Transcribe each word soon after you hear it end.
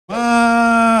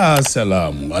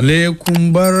Assalamu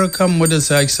alaikum, barkanmu da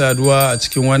sake saduwa a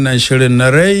cikin wannan shirin na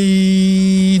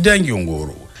Rai Dangin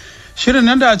goro. Shirin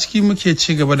nan da a ciki muke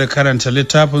ci gaba da karanta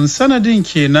littafin Sanadin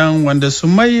Kenan wanda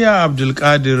Sumayya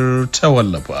Abdulkadir ta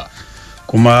wallafa.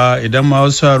 Kuma idan ma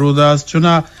wasu haro za su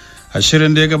tuna, a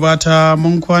shirin da ya gabata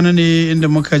mun kwana ne inda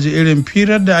muka ji irin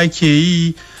firar da ake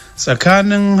yi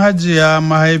tsakanin Hajiya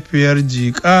mahaifiyar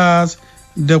Jikas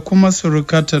da kuma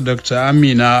surukata Dr.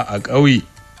 Amina a ƙauye.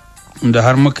 Da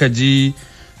har muka ji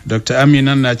Dr.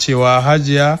 Amina na cewa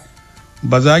Hajiya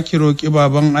ba za ki roƙi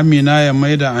baban Amina ya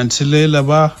mai da anti Laila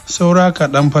ba, saura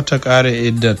kaɗan fata ƙara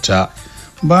iddata,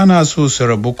 ba na so su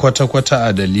rabu kwata-kwata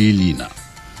a dalilina.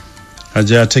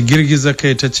 Hajiya ta girgiza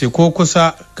kai ta ce ko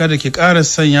kusa kada ki ƙara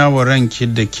sanya wa ranki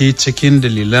da ke cikin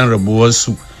dalilan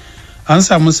rabuwarsu. An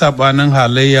samu saɓanin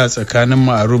halayya tsakanin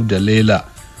Ma'aruf da Laila.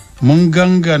 Mun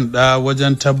ganganta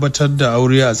wajen tabbatar da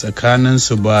aure a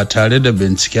tsakaninsu ba tare da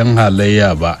binciken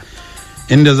halayya ba,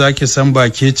 inda zaki san ba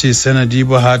ke ce sanadi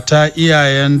ba, hata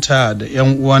iyayenta da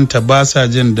 'yan uwanta ba sa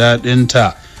jin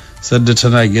daɗinta sadda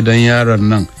tana gidan yaron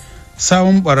nan.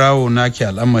 Sawun ɓarawo naki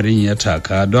al'amarin ya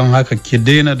taka, don haka ki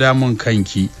daina damun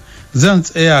kanki. Zan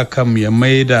tsaya kam ya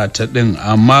maida ta ɗin,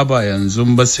 amma ba yanzu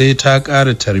ba sai ta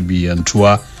ƙara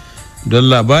tarbiyyantuwa, don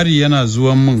labari yana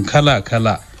zuwan mun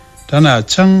kala-kala. Tana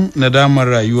can nadamar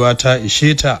rayuwa ta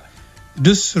ishe ta,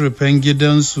 duk surfen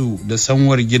gidansu da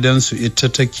sanwar gidansu ita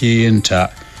take yin ta.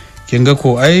 Kin ga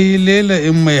ko ai Lela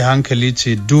in mai hankali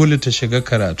ce dole ta shiga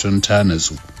karatun ta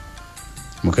natsu.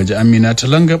 Muka ji Amina ta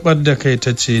langabar da kai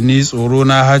ta ce ni tsoro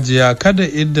na Hajiya kada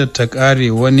idda ta kare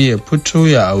wani ya fito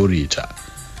ya aure ta.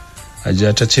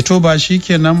 Hajiya ta ce to ba shi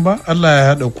kenan ba, Allah ya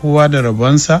haɗa kowa da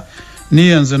rabonsa. Ni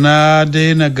yanzu na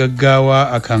daina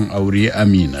gaggawa akan aure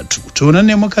Aminatu. To nan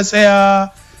ne muka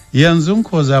tsaya, yanzu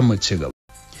ko za mu ci gaba.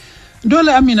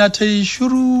 Dole Amina ta yi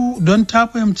shiru don ta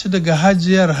fahimci daga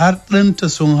Hajiyar har ɗinta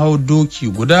sun hau doki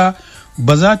guda,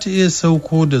 ba za ta iya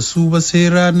sauko da su ba sai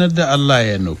ranar da Allah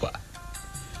ya nufa.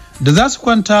 Da za su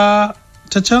kwanta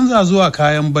ta canza zuwa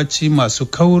kayan bacci masu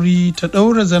kauri, ta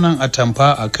ɗaura zanen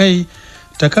atamfa a kai,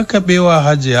 ta kakkaɓewa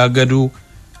Hajiya gado.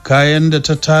 Kayan da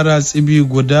ta tara tsibi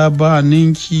guda ba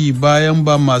ninki bayan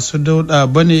ba masu dauɗa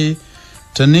ba ne,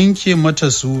 ta ninke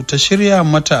mata su, ta shirya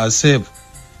mata a sef.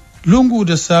 Lungu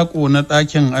da saƙo na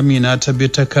ɗakin Amina ta bi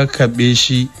ta kakkaɓe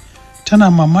shi, tana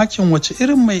mamakin wace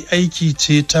irin mai aiki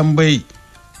ce tambayi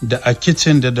da a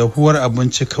kicin da dahuwar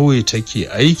abinci kawai take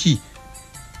aiki.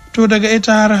 To daga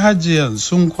ita har Hajiyan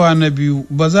sun kwana biyu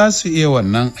ba za su iya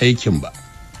wannan aikin ba.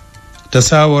 Ta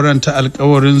sawaranta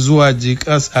alkawarin zuwa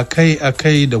jikas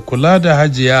akai-akai da kula da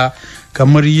Hajiya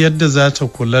kamar yadda za ta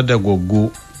kula da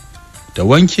goggo. Da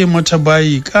wanke mata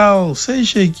bayi kawo sai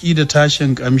sheki da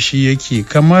tashin kamshi yake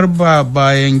kamar ba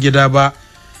bayan gida ba,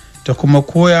 ta kuma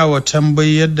koya wa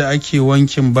tambayi yadda ake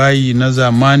wankin bayi na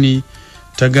zamani,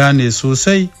 ta gane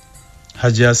sosai.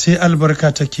 Hajiya sai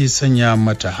albarka take sanya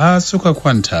mata ha suka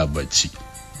kwanta bacci.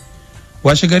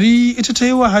 Washe gari ita ta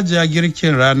yi wa Hajiya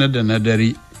girkin rana da na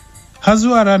dare. Har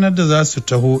zuwa ranar da za su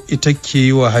taho ita ke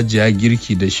yi wa Hajiya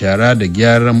girki da shara da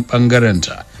gyaran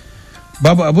ɓangarenta.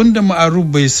 Babu abin da Ma'aruf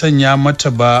bai sanya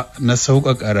mata ba na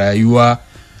sauƙaƙa rayuwa,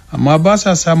 amma ba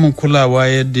sa samun kulawa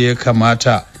yadda ya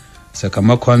kamata,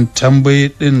 sakamakon tambayi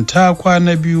ɗin ta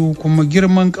kwana biyu kuma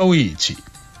girman ƙauye ce.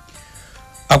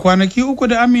 A kwanaki uku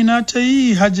da Amina ta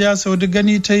yi, Hajiya Saudi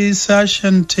gani ta yi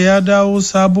sashen ta ya dawo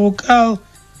sabo ƙal,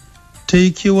 ta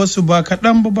yi kewarsu ba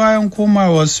kaɗan ba bayan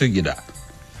komawarsu gida.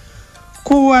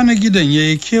 Kowa na gidan ya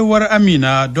yi kewar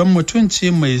Amina don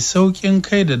mutunci mai sauƙin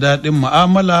kai da daɗin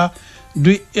mu'amala,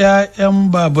 duk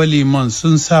 'ya'yan Baba Liman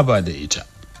sun saba da ita.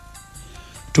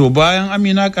 To bayan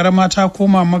Amina ƙarama ta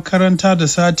koma makaranta da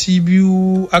sati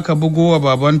biyu, aka bugo wa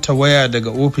babanta waya daga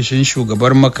ofishin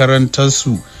shugabar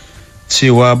makarantarsu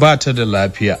cewa ba ta da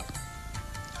lafiya.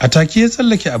 A take ya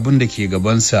tsallake abin da ke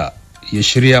gabansa, ya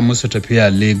shirya musu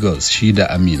tafiya Lagos shi da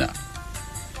Amina.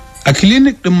 A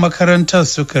klinik ɗin makarantar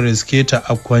suka riske ta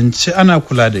a kwance ana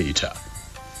kula da ita.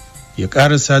 Ya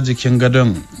ƙarasa jikin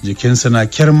gadon, jikinsa na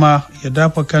kyarma, ya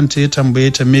dafa kanta ya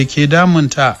tambaye ta me ke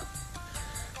damunta.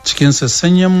 Cikin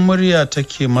sassanyen murya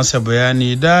take masa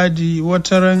bayani, dadi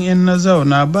wataran in na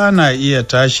zauna ba na iya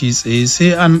tashi tsaye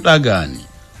sai an ɗaga ni.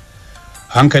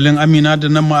 Hankalin Amina da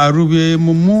na Ma'aruf ya yi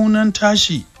mummunan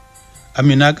tashi.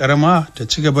 Amina karama ta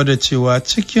ci gaba da cewa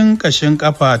cikin ƙashin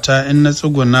ƙafata in na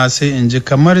tsuguna sai in ji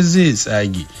kamar zai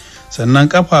tsage, sannan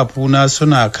ƙafafuna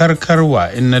suna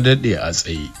karkarwa in na daɗe a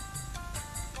tsaye.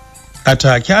 A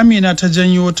take Amina ta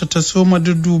janyo ta soma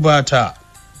dudduba ta.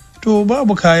 To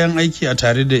babu kayan aiki a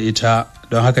tare da ita,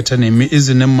 don haka ta nemi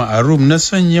izinin Ma'aruf na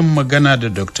son yin magana da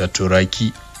Dr.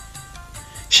 Turaki.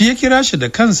 shi ya kira shi da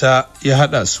kansa ya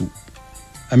haɗa su.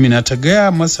 Amina ta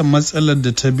gaya masa matsalar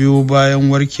da ta biyo bayan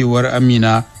warkewar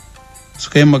Amina.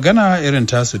 Suka yi magana irin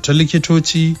tasu ta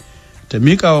likitoci, ta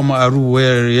miƙa wa Ma'aru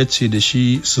wayar ya ce da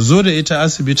shi su zo da ita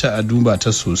asibiti a duba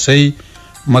ta sosai.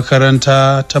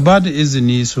 Makaranta ta ba da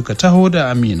izini suka taho da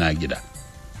Amina gida.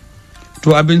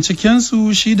 To a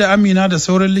bincikensu shi da Amina da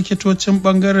sauran likitocin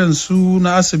ɓangaren su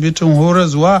na asibitin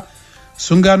horaswa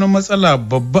sun gano matsala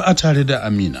babba a tare da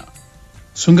Amina.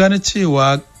 Sun gane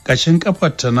cewa ƙashin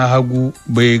ƙafarta na hagu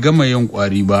bai gama yin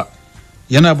ƙwari ba,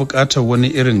 yana buƙatar wani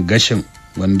irin gashin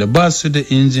wanda ba su da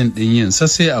injin ɗin yin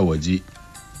sai a waje.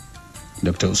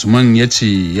 Dr. Usman ya ce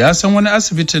ya san wani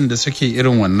asibitin da suke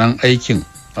irin wannan aikin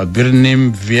a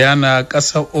birnin Vienna,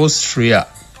 ƙasar Austria,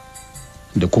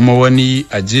 da kuma wani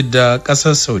a Jidda,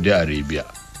 ƙasar Saudi Arabia.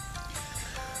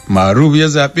 Maruf ya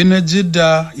zaɓi na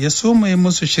Jidda, ya so mai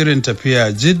musu shirin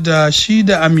tafiya Jidda shi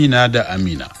da Amina da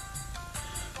Amina.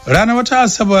 Ranar wata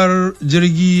Asabar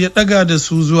jirgi ya ɗaga da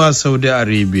su zuwa Saudi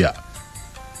Arabia.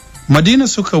 Madina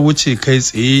suka wuce kai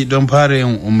tsaye don fara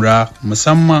yin umra,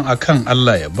 musamman akan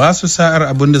Allah ya ba su sa'ar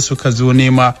abin da suka zo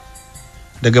nema.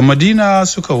 Daga Madina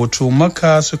suka wuto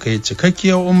Makka suka yi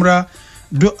cikakkiyar umra,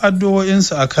 duk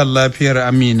addu'o'insu akan lafiyar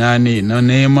Amina ne na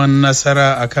neman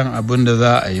nasara akan abin da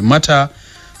za a yi mata,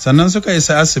 sannan suka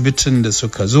isa asibitin da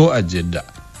suka zo a Jidda.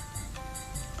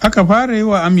 Aka fara yi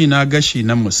wa Amina gashi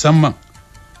na musamman.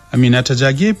 Amina ta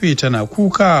ja gefe tana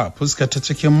kuka, fuska ta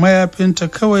cikin mayafinta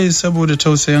kawai saboda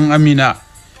tausayin Amina.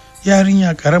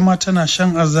 Yarinya karama tana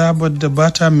shan azabar da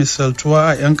bata misaltuwa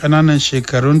a 'yan ƙananan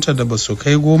shekarunta da ba su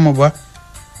kai 10 ba.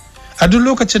 A duk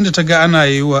lokacin da ta ga ana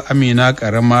yi wa Amina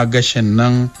karama gashin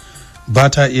nan ba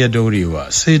ta iya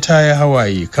daurewa, sai ta yi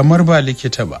hawaye kamar ba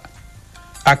likita ba.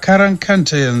 A karan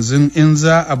kanta yanzu in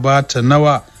za a bata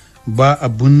nawa ba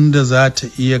abun da za ta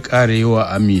iya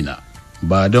ƙarewa Amina.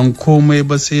 Ba don komai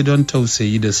ba sai don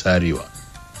tausayi da sarewa.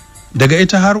 Daga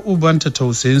ita har ubanta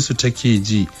tausayinsu take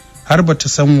ji, har ba ta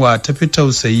san wa tafi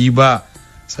tausayi ba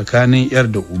tsakanin yar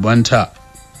da ubanta.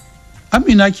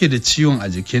 Amina ke da ciwon a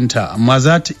jikinta, amma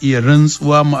za ta iya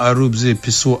rantsuwa Ma'aruf zai fi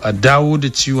so a dawo da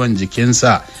ciwon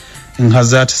jikinsa in har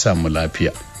za ta samu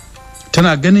lafiya.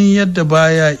 Tana ganin yadda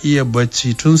baya iya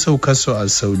bacci tun saukarsu a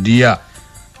Saudiya,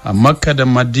 a Makka da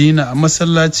Madina a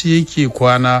masallaci yake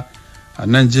kwana, a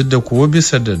nan Jidda kuwa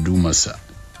bisa da dumarsa.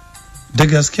 Da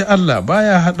gaske Allah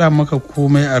baya haɗa maka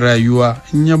komai a rayuwa,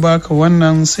 in ya baka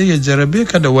wannan sai ya jarabe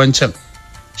ka da wancan.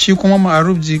 Shi kuma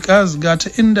Ma'aruf jikas ga ta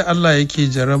inda Allah yake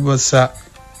jarabarsa,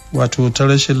 wato ta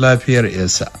rashin lafiyar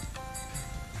yarsa.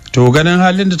 To ganin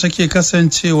halin da take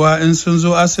kasancewa in sun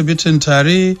zo asibitin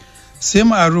tare, sai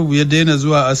Ma'aruf ya daina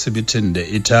zuwa asibitin da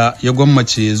ita, ya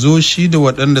gwammace ya zo shi da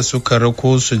waɗanda suka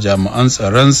rako su jami'an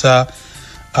tsaronsa.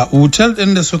 A otal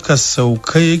ɗin da suka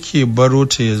sauka yake baro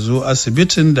ta ya zo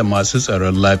asibitin da masu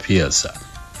tsaron lafiyarsa.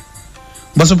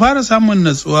 Ba su fara samun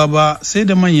natsuwa ba sai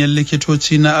da manyan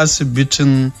likitoci na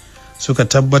asibitin suka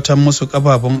tabbatar musu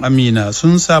kafafun Amina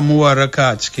sun samu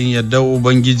waraka cikin yardar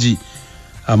Ubangiji,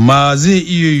 amma zai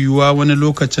iya yiwuwa wani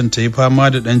lokacin ta yi fama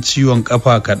da ɗan ciwon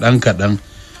kafa kaɗan-kaɗan.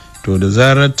 To da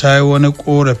zarar ta yi wani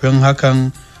ƙorafin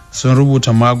hakan, sun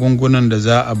rubuta magungunan da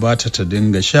za a bata ta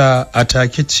dinga sha, a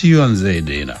take ciwon zai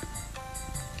daina.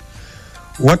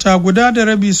 Wata guda da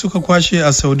rabi suka kwashe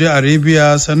a Saudi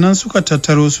Arabia, sannan suka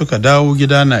tattaro suka dawo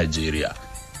gida Najeriya.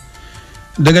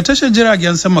 Daga tashar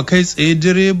jiragen sama kai tsaye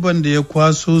direban da ya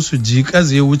kwaso su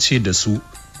jiƙaz ya wuce da su.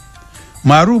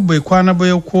 Maruf bai kwana ba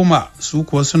ya koma, su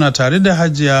kuwa suna tare da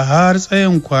Hajiya har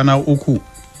tsayin kwana 3.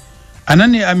 A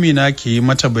nan ne Amina ke yi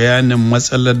mata bayanin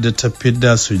matsalar da ta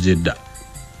fidda su Jidda.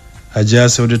 Hajiya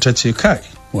Saude ta ce kai,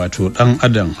 wato ɗan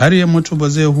adam har ya mutu ba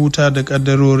zai huta da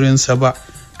ƙaddarorinsa ba.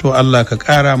 To Allah ka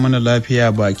ƙara mana lafiya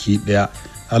baki ɗaya.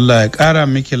 Allah ya ƙara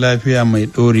miki lafiya mai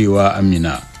ɗorewa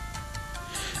Amina.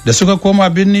 Da suka koma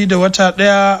birni da wata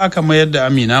ɗaya aka mayar da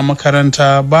Amina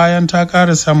makaranta bayan ta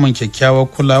ƙara samun kyakkyawar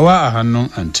kulawa a hannun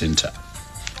antinta.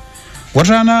 Wata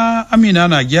rana Amina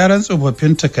na gyaran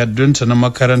tsofaffin takardunta na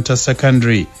makarantar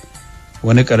sakandare,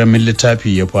 wani ƙaramin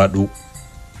littafi ya faɗo.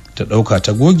 Ta ɗauka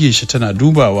ta goge shi tana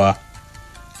dubawa.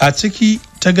 A ciki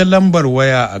ta ga lambar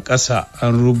waya a ƙasa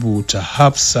an rubuta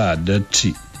Hafsa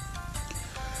Datti.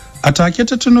 A take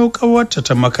ta tuno ƙawarta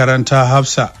ta makaranta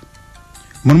Hafsa.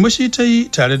 Murmushi ta yi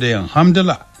tare da yin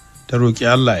hamdala, ta roƙi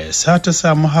Allah ya sa ta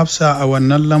samu Hafsa a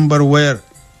wannan lambar wayar.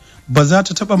 Ba za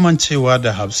ta taɓa mancewa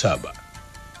da Hafsa ba.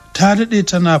 Ta daɗe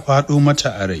tana faɗo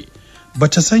mata a rai, ba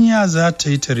ta sanya za ta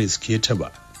yi ta riske ta ba.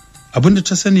 Abinda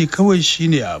ta sani kawai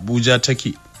shine a Abuja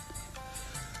take.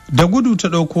 Da gudu ta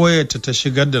ɗauko wayarta ta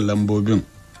shigar da lambobin.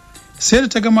 sai da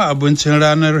ta gama abincin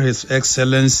ranar His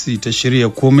Excellency ta shirya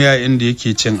komai a inda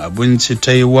yake cin abinci,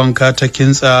 ta yi wanka, ta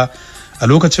kintsa. A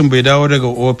lokacin bai dawo daga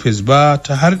ofis ba,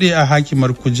 ta harɗe a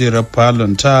hakimar kujerar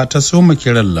falon ta soma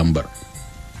kiran lambar.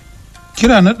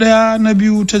 Kira na ɗaya na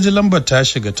biyu ta ji lambar ta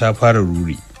shiga, ta fara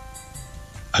ruri.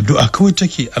 Addu'a kawai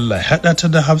take Allah ya haɗa ta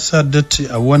da Hafsa datti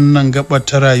a wannan gabar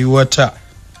ta rayuwata,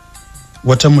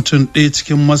 wata mutum ɗaya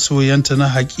cikin masoyanta na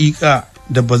haƙiƙa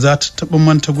da ba za ta taɓa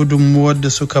manta gudunmuwar da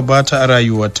suka bata a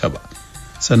rayuwarta ba.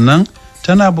 Sannan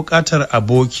tana buƙatar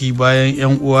aboki bayan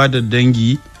 'yan uwa da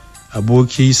dangi,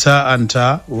 aboki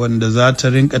sa'anta wanda za ta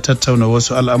rinka tattauna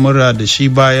wasu al'amura da shi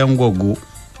bayan gwaggo.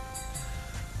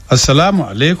 Assalamu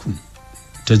alaikum,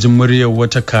 ta ji muryar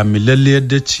wata kamilalliyar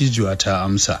dattijuwa ta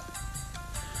amsa.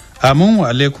 Amin wa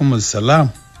alaikum assalam,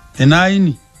 ina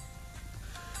yini?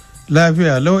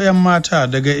 Lafiya lau 'yan mata,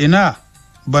 daga ina?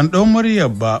 Ban ɗau muryar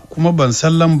ba kuma ban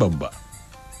san lambar ba.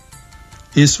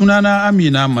 Sunana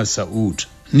Amina Masa'ud,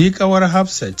 ni kawar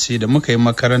Hafsat ce da muka yi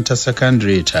makarantar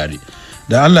sakandare tare.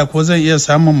 Da Allah ko zan iya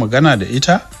samun magana da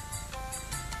ita?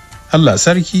 Allah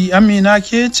sarki, Amina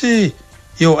ke ce?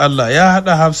 Yau Allah ya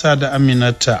haɗa Hafsa da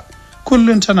Aminata.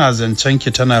 Kullum tana zancen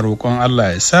ki, tana roƙon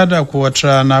Allah ya sada ku wata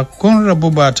rana kun rabu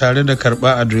ba tare da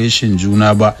karɓa adireshin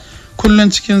juna ba.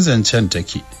 Kullum cikin zancen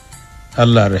take.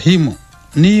 Allah rahimu,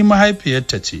 ni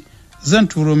mahaifiyarta ce, zan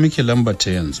turo miki lambar ta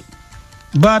yanzu.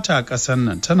 Ba ta ƙasar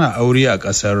nan, tana aure a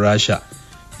ƙasar Rasha.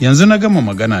 Yanzu na gama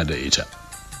magana da ita.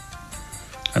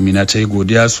 Amina ta yi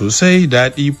godiya sosai,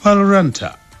 daɗi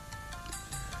ranta.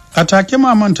 A take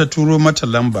maman ta turo mata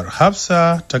lambar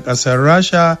Hafsa ta ƙasar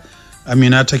Rasha.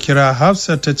 Amina ta kira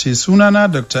Hafsa ta ce, sunana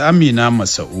Dr. Amina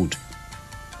Masa'ud.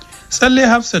 Tsalle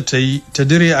Hafsa ta yi ta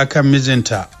dire akan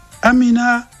mijinta.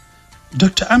 Amina,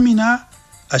 Dr. Amina,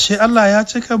 ashe Allah ya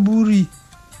cika buri.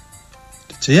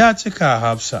 Ta ce, ya cika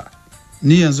Hafsa,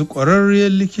 ni yanzu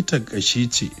ƙwararriyar likitan ƙashi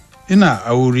ce, ina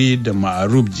aure da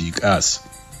Ma'aruf Jikas.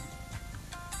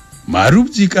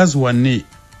 Ma'aruf Jikas wanne?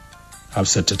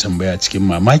 Hafsa ta tambaya cikin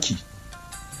mamaki.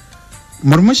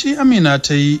 Murmushi Amina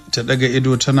ta yi, ta daga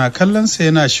ido tana kallonsa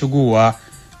yana shigowa,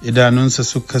 idanunsa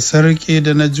suka sarƙe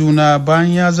da na juna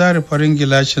bayan ya zare farin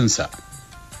gilashinsa.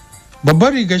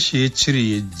 Babbar rigar shi ya cire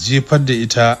ya jefar da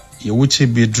ita ya wuce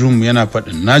bedroom yana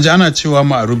faɗin, naji ana cewa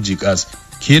Ma'aruf Jikas,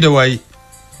 ke da waye?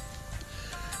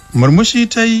 Murmushi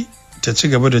ta yi, ta ci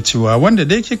gaba da cewa wanda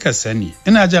dai kika sani,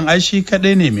 ina jan aishi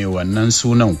kaɗai ne mai wannan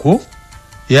sunan ko?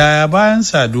 Yaya bayan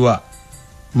saduwa?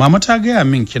 Mama ta gaya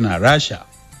min kina Rasha.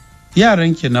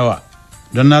 Yaranki nawa?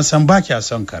 Don na san ba kya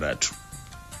son karatu.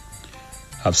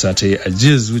 Hafsa ta yi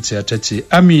ajiyar zuciya ta ce,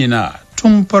 Amina,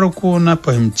 tun farko na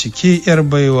fahimci ke 'yar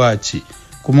baiwa ce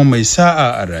kuma mai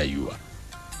sa'a a rayuwa.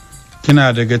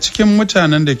 Kina daga cikin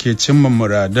mutanen da ke cimma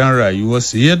muradan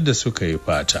rayuwarsu yadda suka yi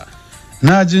fata.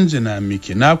 Na jinjina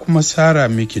miki, na kuma sara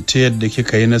miki ta yadda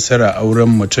kika yi nasara auren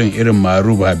mutum irin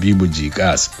Ma'aruf Habibu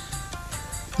Jikas.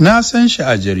 Na san shi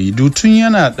a jaridu tun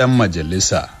yana ɗan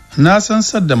majalisa. Na san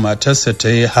sadda matarsa ta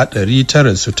yi haɗari ta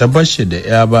rasu ta bashi da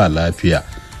ya ba lafiya.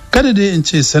 Kada dai in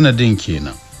ce sanadin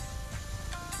kenan.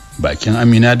 Bakin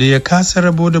Amina da ya kasa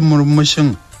rabo da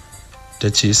murmushin. Ta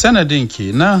ce sanadin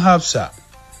kenan Hafsa,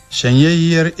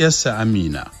 shanyayyiyar yarsa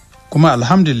Amina, kuma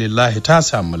alhamdulillah ta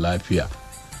samu lafiya.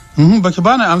 Baki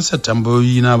bani amsa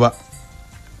tambayoyina ba.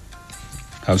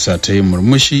 Hafsa ta yi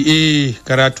murmushi,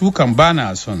 karatu kan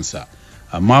bana son sa.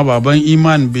 Amma baban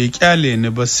Iman bai kyale ni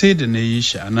ba sai da na yi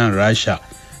shi a nan Rasha.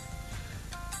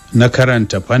 Na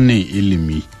karanta fannin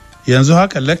ilimi. Yanzu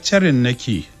haka lecturing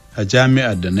nake a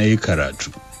jami'ar da na yi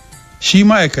karatu. Shi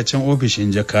ma'aikacin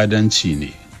ofishin jakadanci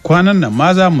ne. Kwanan nan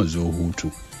ma za mu zo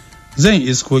hutu. Zan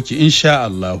isko ki insha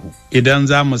Allahu idan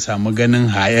za mu samu ganin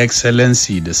High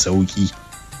Excellency da sauki.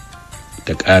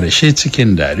 Da ƙarashe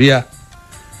cikin dariya.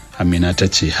 Amina ta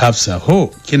ce, Hafsa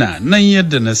ho, kina nan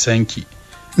yadda na san ki.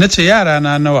 Na ce yara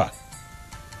na nawa?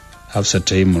 Hafsa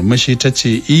ta yi murmushi ta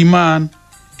ce Iman,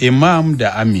 Imam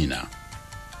da Amina.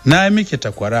 Na yi miki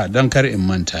takwara don kar in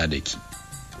manta da ki.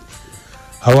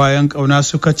 Hawayen ƙauna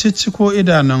suka cicciko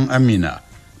idanun Amina.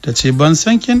 Ta ce ban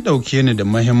san kin ɗauke ni da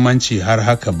mahimmanci har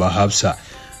haka ba Hafsa.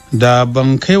 Da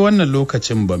ban kai wannan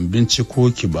lokacin ban binciko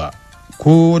ki ba,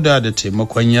 ko da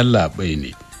taimakon yallaɓai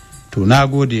ne. To na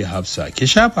gode Hafsa, ki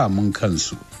shafa mun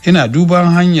kansu. Ina duban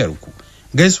hanyar ku.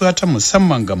 Gaisuwa ta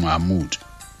musamman ga Mahmud.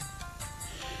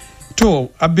 To,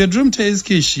 a bedroom ta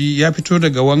iske shi ya fito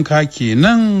daga wanka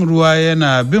kenan, ruwa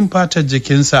yana bin fatar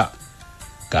jikinsa.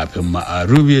 Kafin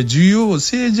Ma'aruf ya juyo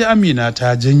sai ya ji Amina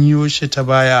ta janyo shi ta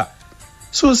baya.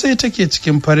 Sosai take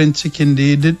cikin farin cikin da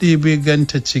ya daɗe bai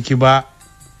ganta ciki ba.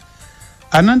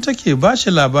 A nan take ba shi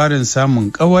labarin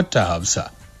samun ƙawarta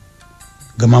Hafsa.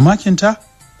 Ga mamakinta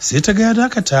sai ta ga ya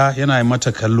dakata yana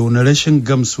mata kallo na rashin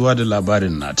gamsuwa da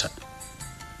labarin nata.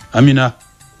 Amina,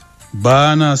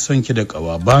 ba na son ki da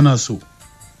ƙawa, ba na so.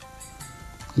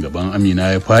 Gaban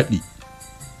Amina ya faɗi.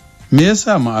 Me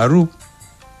yasa Ma'aruf?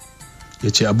 Ya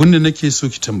ce abin da nake so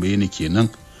ki tambaye ni kenan.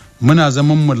 Muna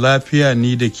zaman mu lafiya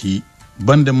ni da ki,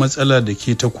 banda matsala da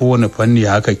ke ta kowane fanni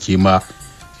haka ke ma.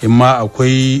 In ma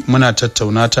akwai muna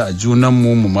tattauna ta a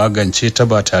junanmu mu magance ta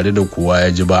ba tare da kowa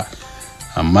ya ji ba.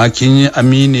 Amma kin yi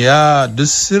aminiya duk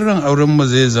sirrin auren mu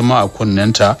zai zama a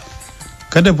kunnenta.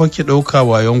 Kada fa ki ɗauka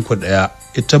wayonku ɗaya,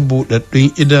 ita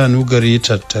buɗaɗɗun idanu gare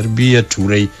ta tarbiyyar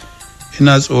turai.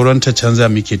 Ina tsoron ta canza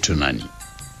miki tunani.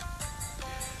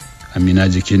 Amina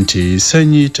jikinta ya yi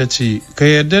sanyi ta ce, ka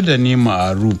yarda da ni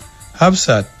Ma'aruf,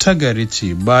 Hafsa ta gari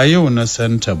ce ba yau na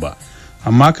santa ba,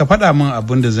 amma ka faɗa min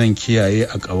abin da zan kiyaye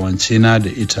a ƙawance na da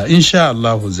ita, insha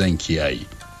Allahu zan kiyaye.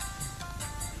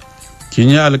 Kin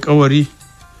yi alkawari?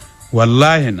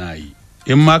 Wallahi na yi.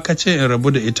 In ma ka ce in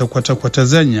rabu da ita kwata-kwata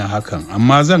zan yi hakan,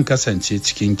 amma zan kasance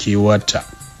cikin kewarta.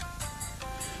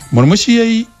 Murmushi ya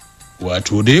yi,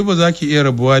 wato dai ba za ki iya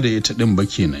rabuwa da ita ɗin ba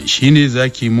kenan, shine za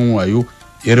ki min wayo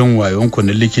irin wayonku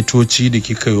na likitoci da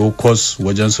kika yi kos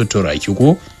wajen sutura ki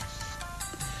ko?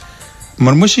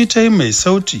 Murmushi ta yi mai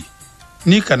sauti.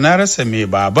 Ni ka na rasa mai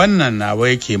baban nan nawa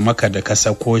yake maka da ka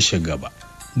sako shi gaba,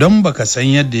 don baka san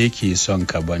yadda yake son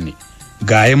ka bane.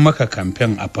 Ga yi maka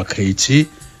kamfen a fakaice,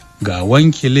 ga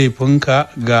wanki laifinka,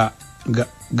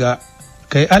 ga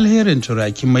kai alherin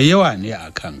turaki mai yawa ne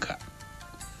a kanka.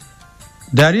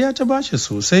 Dariya ta bashi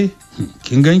sosai.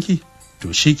 Kin ganki? To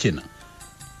shikenan.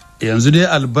 Yanzu dai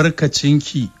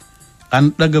albarkacinki an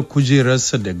ɗaga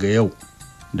kujerarsa daga yau,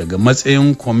 daga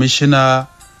matsayin kwamishina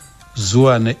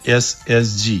zuwa na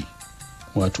SSG,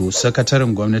 wato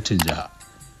sakataren gwamnatin jiha,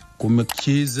 kuma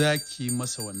ke zaki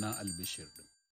masa wannan albishir.